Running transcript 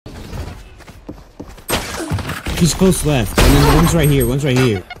He's close left. And then one's right here. One's right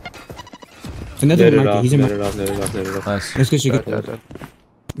here. Another one market. He's in market. Nice. Let's get you.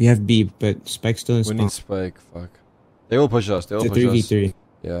 We have B, but Spike's still in spawn. We need Spike. Fuck. They will push us. They will It's a push us. 3v3.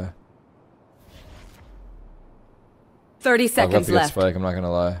 Yeah. 30 seconds I'll left. Spike, I'm not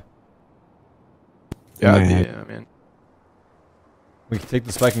gonna lie. Yeah, Yeah. man. We can take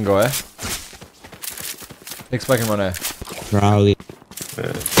the Spike and go, eh? Take Spike and run, eh? Probably.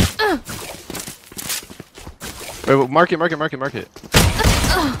 Wait, mark it.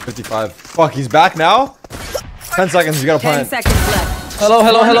 55. Fuck, he's back now? 10 seconds, you gotta 10 plant. seconds left. Hello.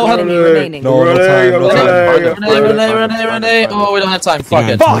 Enemy remaining. No time. Renee. Oh, we don't have time. Fuck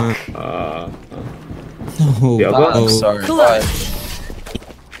it. Fuck! No. I'm sorry. Clutch.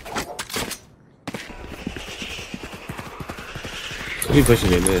 Keep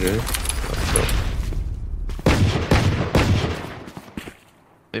pushing it mid, right?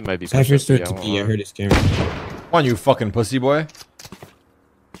 They might be Cypher's pushing. threat to B. I heard his camera. Come on, you fucking pussy boy.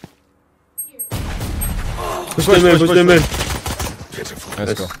 Push them in.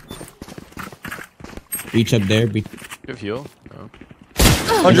 Let's go. Reach up there. You have heal? No.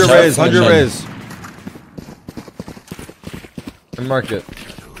 100 raise, 100 raise. And mark it.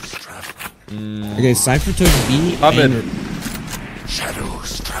 Okay, Cypher took B. Pop it.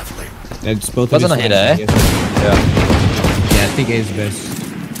 Shadows traveling. That's both Wasn't of a his hit, eh? Yeah. Yeah, I think A is best.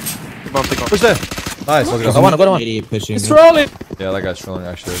 Come on. Push that. Nice, look at Go that. on. Idiot pushing. It's rolling. Yeah, that guy's trolling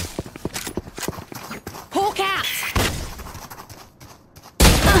actually. Pull cat.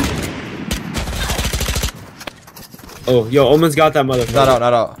 Oh, yo, Omen's got that motherfucker.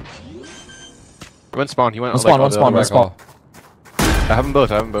 Not out. He went spawn. One spawn. I have them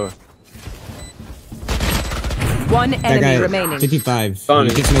both. One That enemy guy, remaining. 55. Funny.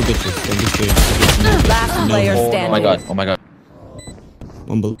 He gets no bitches. Don't be scared. Last player Oh, standing. Oh my god.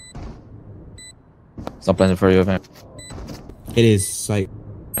 One blue. Stop planning for you, man. It is like,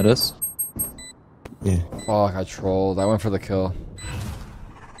 It is? yeah. Fuck, I trolled. I went for the kill.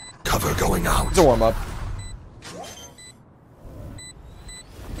 Cover going out. It's a warm up.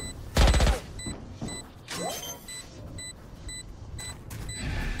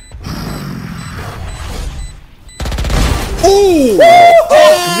 Ooh!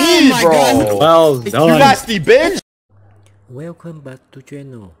 Me, my bro! God. Well You done. nasty bitch! Welcome back to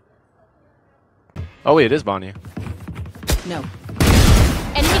channel. Oh wait, it is Bonnie. No.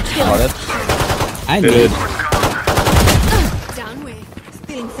 Enemy kill. I did. Down way.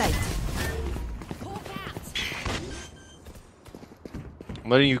 Still in sight. I'm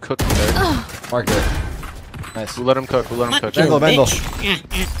letting you cook there. Mark it. Nice. We'll let him cook. Vandal.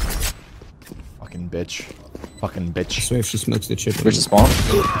 Fucking bitch. Fucking I bitch. swear if she smokes the chip. Where's the spawn?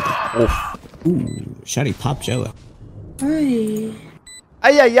 Ooh, Shotty pop jello. Ay,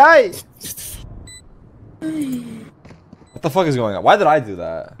 ay, ay! What the fuck is going on? Why did I do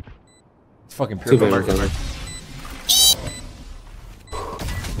that? It's fucking pure.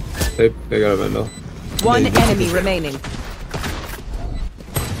 They got a Vandal. One enemy remaining.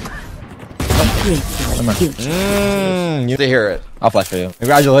 You need to hear it. I'll flash for you.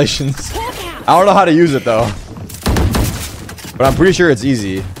 Congratulations. I don't know how to use it though. But I'm pretty sure it's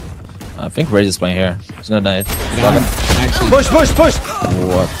easy. I think Rage is playing here. He's gonna die. Push!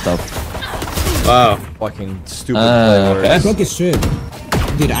 What the? Wow. Fucking stupid player. Okay. I broke his shit.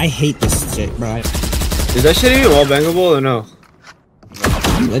 Dude, I hate this shit, bro. Is that shit even wall bangable or no?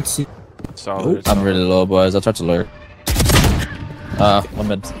 Let's see. Solid. I'm really low, boys. I'll try to lure. One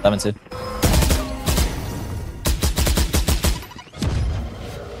mid. Diamond seed.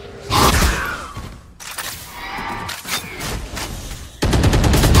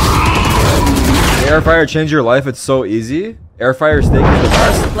 Air fryer changed your life. It's so easy. Air fryer steak is the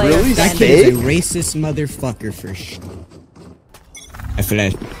best. Really? That kid is a racist motherfucker for sure. I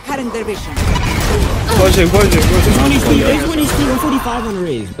flash. Cutting their vision. Pushing. 145 on the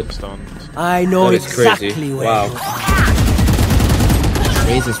raise. Stone. I know That is crazy. exactly where. Wow.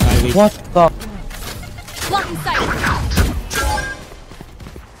 Raise is 5 What the? Blocking sight.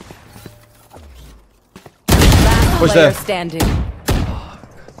 Push Player that. standing.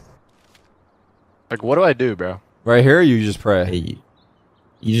 Like, what do I do, bro? Right here, you just pray. Hey,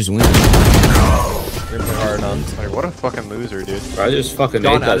 you just win. You're hard on. Like, what a fucking loser, dude. Bro, I just fucking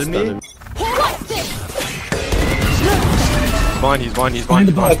Don't ate that add me? stun. He's blind. Behind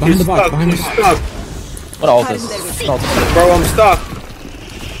the box, behind the box, behind the He's box. stuck. What ult is? Bro, I'm stuck.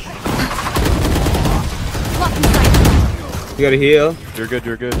 You gotta heal. You're good.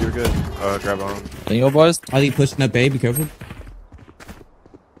 Grab on. Can you go, boys? Are they pushing up A? Be careful.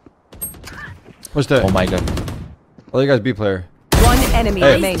 Push that. Oh my god. All you guys B player. One enemy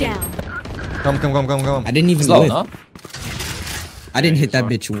Hey. remaining. Come. I didn't even Slow, whiff. no? I didn't hit that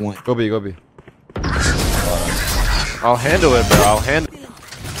bitch once. Go B. I'll handle it, bro. I'll handle.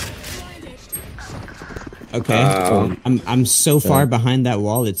 Okay. I'm so far behind that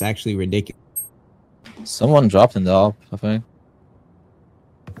wall. It's actually ridiculous. Someone dropped in the op, I think.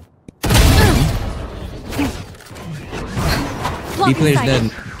 B player's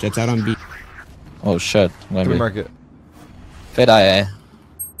dead. Jett's out on B. Oh shit. I'm gonna Can we be. mark it? Fade IA.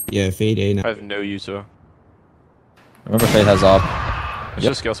 Yeah, fade A I now. have no use of. Remember Fade has op. It's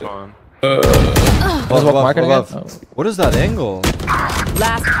just skill spawn. What's what market again? above. What is that angle?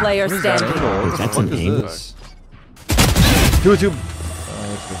 Last player What is that standing. angle? What the That's fuck an is angle. this? Two.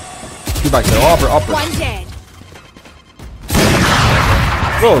 Two back there. Upper. One dead.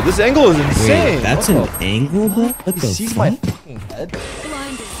 Bro, this angle is insane. Wait, that's an angle, bro? What the Sees fuck? my fucking head.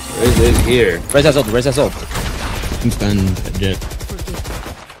 Where's it here? Raise that ult, raise that ult. I'm stunned, Jett.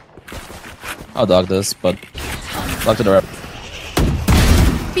 I'll dog this, but dog to the rep.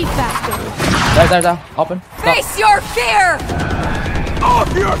 Be faster. There. Open. Stop. Face your fear.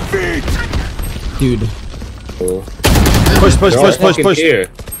 Dude. Push. Fucking here.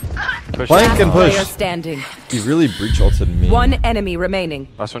 Push. Flank and Player push. standing. He really breach ulted me. One enemy remaining.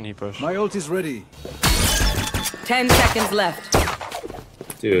 Last one he pushed. My ult is ready. 10 seconds left.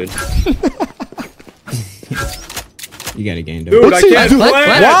 Dude. You gotta gain, Dude, dude. I can't Dude,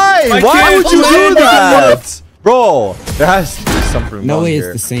 play. Why would you do that? Bro, there has to be something No wrong way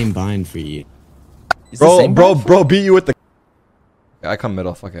here. it's the same bind for you. Is the same Bro, beat you with the. I come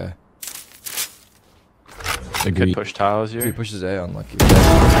middle, fuck yeah. Could Agreed. push tiles He here. pushes A, unlucky.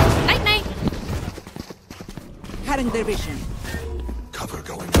 Night night. Cutting their vision.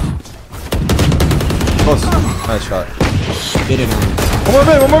 Close. Nice shot. Get it on.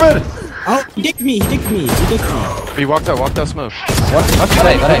 One more mid. Oh, he dicked me. He walked out smoke.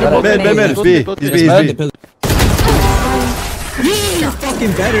 Mid. B. He's The B. pillar. You're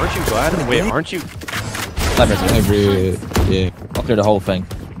fucking better. Aren't you glad? Wait, aren't you? Every, yeah. I'll clear the whole thing.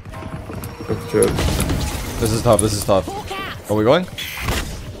 This is tough. Are we going?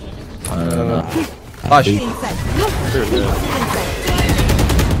 I don't know. Hush.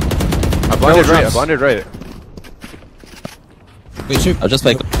 I blinded right. Wait, shoot. I'll just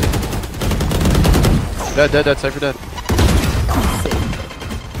fake. Dead, Cypher dead.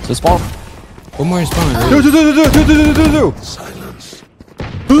 So spawn. One more spawn. Right?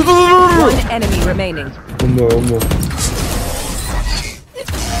 Do. One enemy remaining. One more.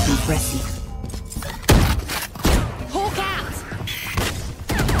 Impressive. Hawk out.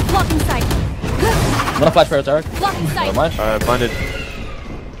 Blocking sight. I'm gonna flash for a Tarik. Blocking sight. Never mind. Blinded.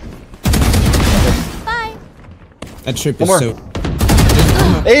 Bye. That trip One is more. so.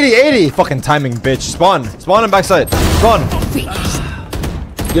 80. Fucking timing, bitch. Spawn and backside. Spawn.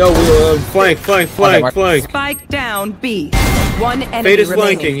 Yo, flank. Spike down B. One enemy Fade is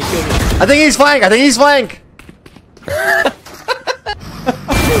remaining. flanking. He killed me. I think he's flank.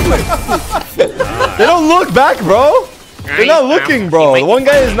 They don't look back, bro. They're not looking, bro. The one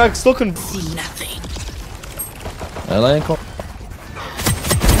guy is not still Stun.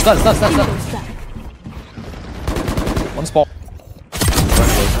 One spawn.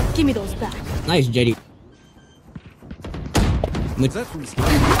 Give me those back. Nice, Jetty. I'll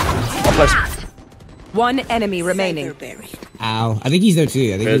flash. One enemy remaining. Ow. I think he's there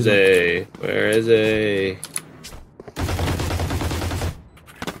too. Where is A?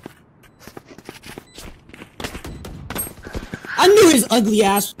 I knew his ugly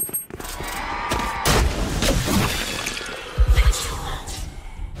ass.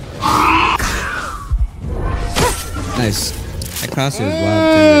 Nice. That crosser is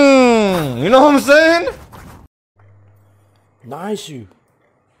wild. You know what I'm saying?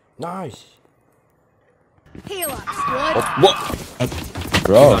 Nice. Heal up.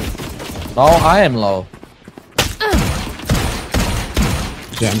 Bro. No, I am low.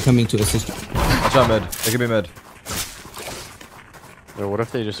 Yeah, I'm coming to assist you. Watch out mid. They could be mid. Yo, what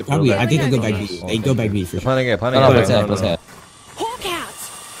if they just Probably. go back? I think they go back B. They go back B for sure. Planning it. No, let's hit. Hawk out.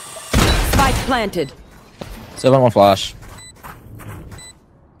 Spike planted. 7-1 flash.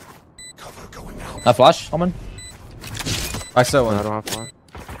 That flash, Omen? I said I one. don't have flash.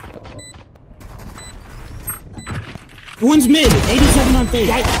 One's mid. 87 on face.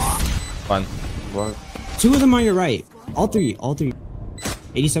 Fine. What? Two of them on your right. All three.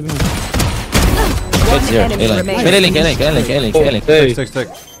 87 on face. One It's here. enemy remaining. A-link. Hey. Tick.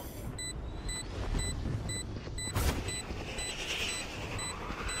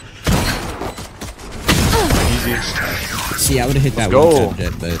 See, I would have hit that go. one shot,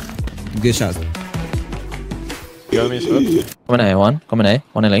 Jett, but good shots. You got me smoke? Come in A1.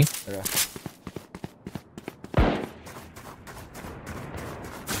 One in lane.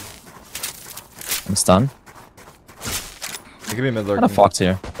 I'm stunned. It could be mid What lurking. a fox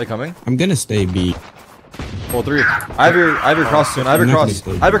here. They coming? I'm gonna stay B. Well, 3. I have your cross soon. I have your I'm not cross.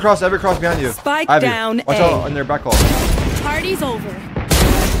 gonna I have your cross. I have your cross behind you. Spike I have you. down Watch A. out on their back wall. Party's over.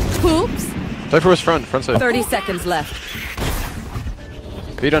 Poops. Cypher was front side. 30 seconds left.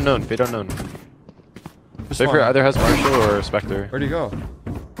 Beat unknown, beat unknown. Just Cypher one. either has Marshall or Spectre. Where'd he go?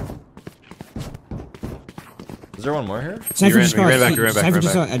 Is there one more here? Cypher ran- just we ran crossed. back, we ran back, Cypher we ran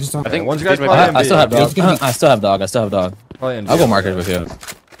just back. saw. I just saw. I think One's guys Jett might probably be- I still have It's gonna dog. be- I still have dog. I still have dog. Probably in I'll go B. market with you.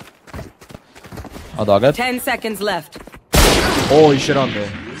 I'll dog it. 10 seconds left. Holy shit on me.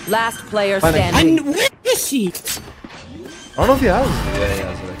 Last player Fine, standing. Where is she? I don't know if he has. Yeah, he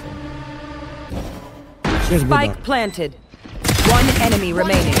has it, I think. She has bulldog. Spike planted. One enemy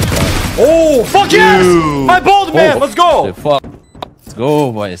remaining. Oh, fuck yes! My bald man, let's go! Dude, fuck. Let's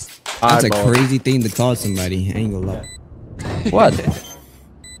go, boys. That's a Eyeball. crazy thing to call somebody. I ain't gonna lie. What?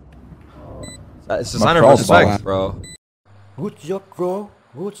 It's a My sign of pro respect, ball. bro. Good job, bro.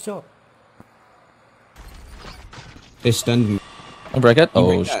 Good job. They stunned me. I'll break it. Oh,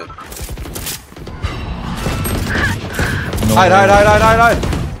 Break shit. that. No. Hide.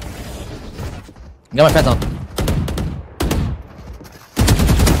 Get my pants on.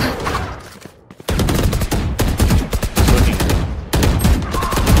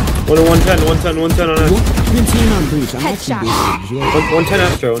 One 110 on us. 17 on breach. I'm actually Headshot. breaching. You guys- 110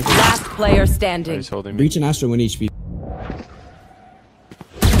 Astro. 110. Last player standing. He's holding me. Breach and Astro 1 HP.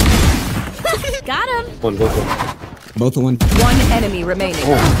 Got him. Both. Both of one. One enemy remaining.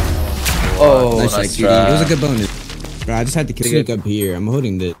 Oh, Nice nice shot, QD. It was a try. good bonus. Bro, I just had to sneak up here. I'm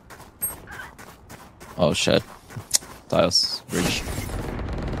holding the. Oh, shit. Tiles. Breach.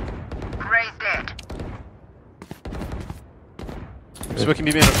 Just looking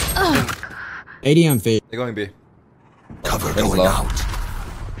BB in. 80 on fade. They're going B. Cover Thanks, going Lo. out.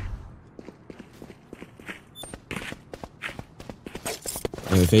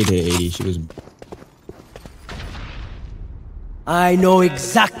 Fade hit 80. She was. I know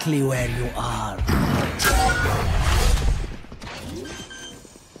exactly where you are.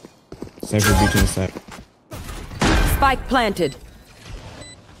 Cypher breach on the side. Spike planted.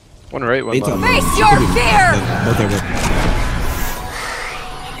 One right, one They told left. me. Face your fear! Both are good.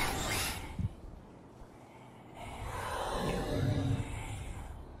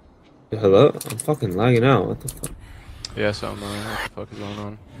 Hello? I'm fucking lagging out. What the fuck? Yeah, so what the fuck is going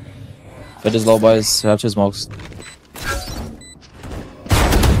on? Fed is low, boys. Have 2 smokes.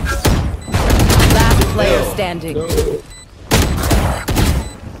 Last player standing.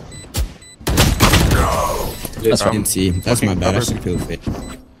 That's I right. didn't see. That's my bad. I covered. should feel fit.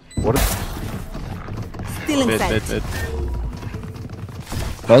 What is Still mid, inside. mid, mid.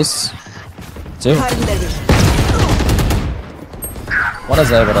 Close. 2. One is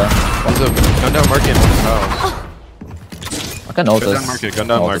there, but One's a gun down market, one's tiles. I can notice. Gun down market, gun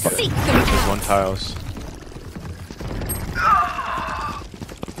down Oh, market. There's one tiles.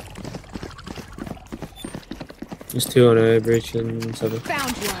 There's 2 on A, breach and 7.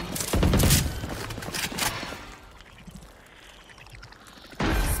 Found one.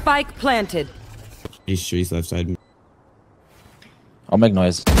 Spike planted. These trees left side. I'll make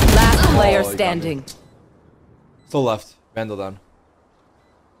noise. Last player you got me. standing. Still left. Vandal down.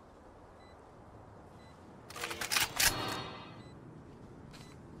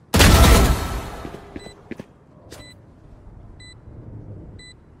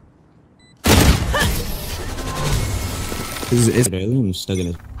 Is I'm stuck in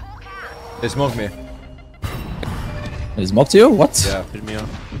it. They smoked me. Is smoke to you? What? Yeah. Hit me up.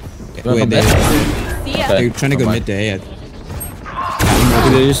 Wait, See ya. they're trying to go Never mid to A. Dude,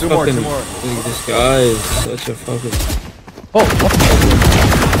 they just Two more, fucking. two more. Dude, this guy is such a fucking. Oh,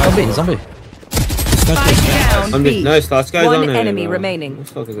 what? Zombie. Spike down I'm B. nice, last guy's One on A, enemy bro. remaining. What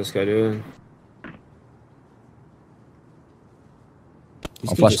the fuck is this guy doing? These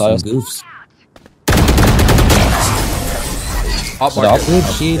I'll kids flash are some tiles. goofs. Op Is it market. Good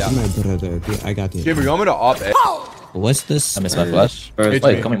shit, my brother. I got this. Jimmy, you want me to op A? What's this? I missed my flash. Alright,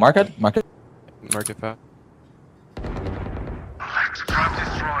 Wait, can we market? Market? Market path.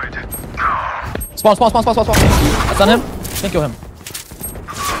 Spawn. I done him. Can't kill him.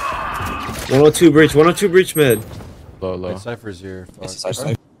 102 breach, 102 breach mid. Low, low. Wait, Cypher's here. Fuck. Yes, I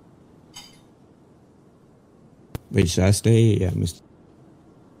saw. Wait, should I stay? Yeah, Mr.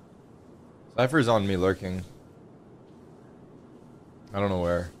 Cypher's on me lurking. I don't know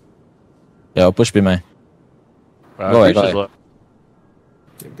where. Yeah, I'll push B main. Go ahead, Breach go is ahead.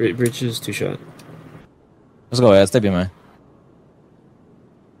 low. Breach is 2 shot. Let's go ahead. Stay B main.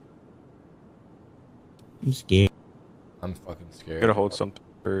 I'm scared. I'm fucking scared. Gotta hold something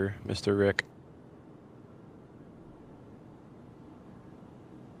for Mr. Rick.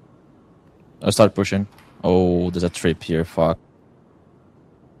 I'll start pushing. Oh, there's a trip here. Fuck.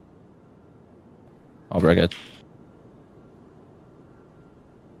 I'll break it.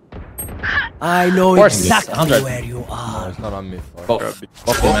 I know course, exactly 100. where you No, are. it's not on me. Fuck. Both. Both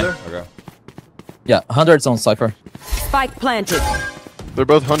Both man. there? Okay. Yeah, 100's on Cypher. Spike planted. They're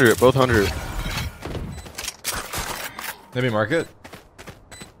both 100. Both 100. Maybe market.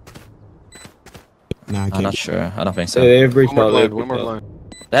 Nah, I I'm can't. not sure. I don't think so. They have breach One more out. blind. One more blind.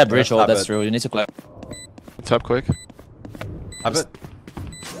 They have bridge Yeah, hold, stop that's it. true. You need to clap. Top quick. Have it.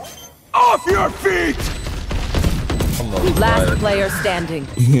 Off your feet! Last player standing.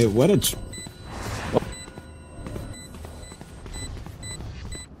 What a.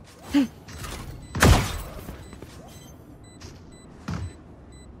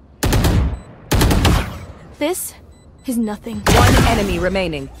 This is nothing. One enemy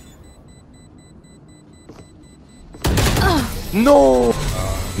remaining. No!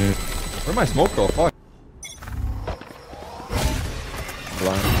 Where'd my smoke go? Fuck.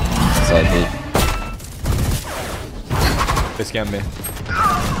 Blind. Side deep. They scammed me.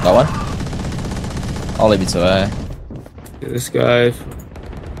 That one? I'll leave it to This guy.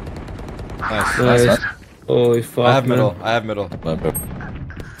 Nice. Nice. Nice. Holy fuck. I have man. middle. I have middle.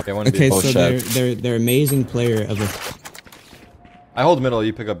 Okay, one Okay, B. so shit. they're amazing player of a I hold middle.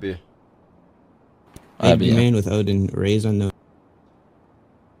 You pick up B. I big man with Odin. Raise on the.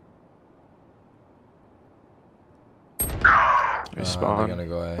 We They're spawn. gonna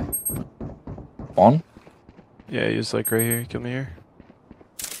go A. On? Yeah, he's like right here. Kill me here.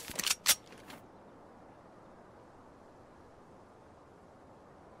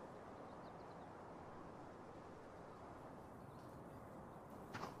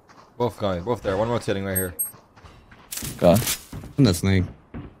 Both going. Both there. One rotating right here. Go. That's like.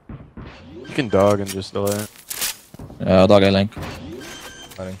 You can dog and just delay. Yeah, dog A link.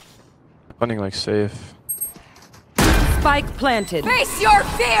 Fighting. Running like safe. Spike planted. Face your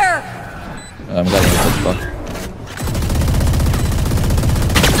fear! I'm getting a touch back.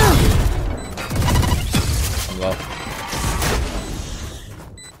 I'm low.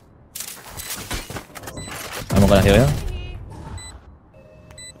 I'm gonna heal you.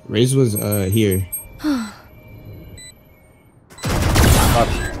 Raise was here.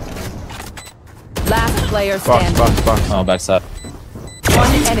 Last player Box, standing. box, box. Oh, backside.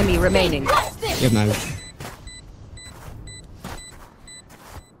 One enemy remaining. Yep, nice.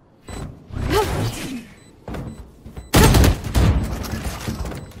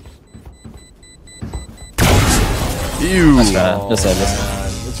 Ew. Nice man. Just save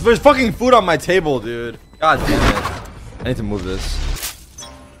this. There's fucking food on my table, dude. God damn it. I need to move this.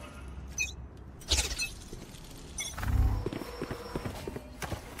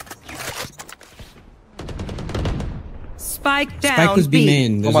 Spike down. Spike was B B.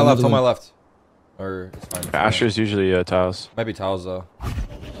 main. On There's my left. another On my one. left. Or it's fine. Asher's usually tiles. Might be towels though.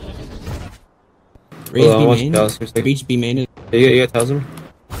 Raise Hold on, B watch main. Dallas for a second. Breach B main. You got Talisman?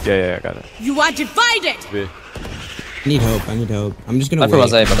 Yeah, I got it. You are divided! B. I need help. I need help. I'm just gonna Cypher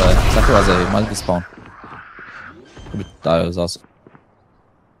was wait. A, but Cypher was A. Might be spawn. Could be Dios also.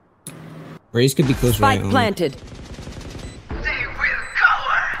 Raise could be close right. Spike on. planted.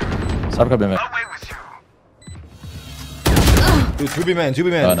 Cypher could be mid. Dude, 2B man. 2B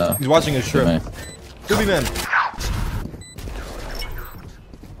man. Oh, no. He's watching his strip. Man. 2B man.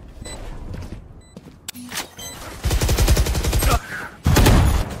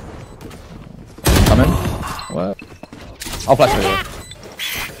 Come in. What? I'll flash for you.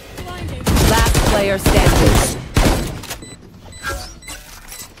 Last player standing.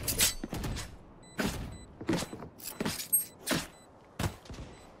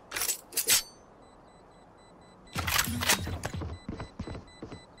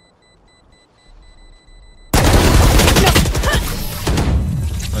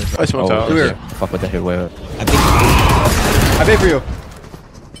 Nice one, Oh, towel. Clear. okay. Fuck with the hit wave. I pay for you.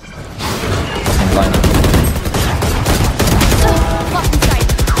 Fucking blind.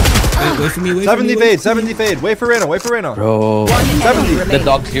 Wait for me. Wait 70 for me. fade. 70 fade. Wait for Reno. Wait for Reno. Bro. 70. The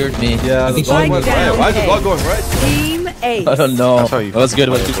dog cured me. Yeah, the think dog so. went right. Why is the dog going right? Team A. I don't know. That's how you That was good.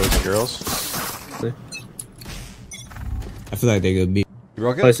 play, What you boys and girls. I feel like they go B. You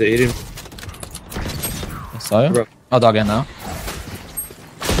broke it? Place it, Eden. saw you? Bro. Oh, dog in now.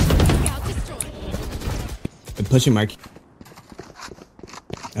 I'm pushing Mark.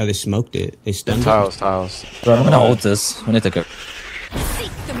 Oh, they smoked it. They stunned it. Tiles. Bro, I'm gonna hold this. We need to go.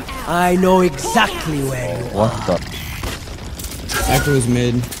 I know exactly where you are. What the? Cypher was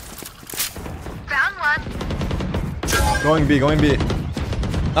mid. Going B. Going B.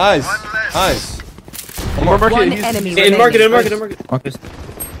 Nice. Nice. One more market. One He's- enemy In remaining. market, in market, in market. Okay.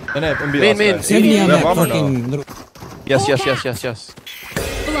 Main. 70 on Yeah, that bomber fucking little. Yes.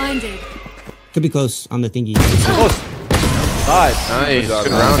 Blinded. Could be close on the thingy. Close. Side. Nice. job,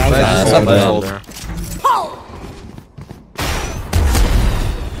 Good man. round. Nice. Nice. Not bad. Hold.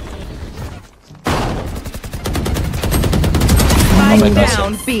 Spike nice.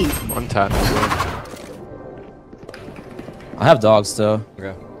 down B. One tap. I have dogs though.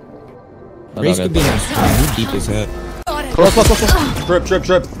 Okay. No Race dog could be yet. nice. Deep as hell.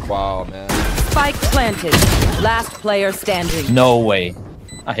 Trip. Wow, man. Spike planted. Last player standing. No way.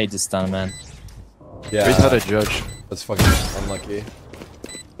 I hate this stun, man. Yeah. Raise had a judge. That's fucking unlucky.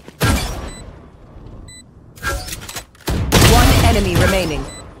 One enemy remaining.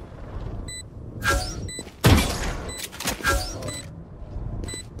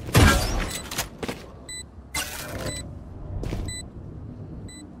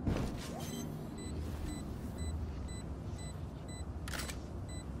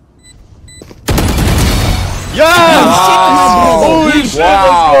 Holy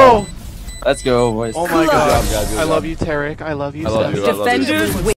shit, Let's go, boys. Oh my god. job, guys. Good I job. love you, Tarik. I love you. I love you. Defenders win.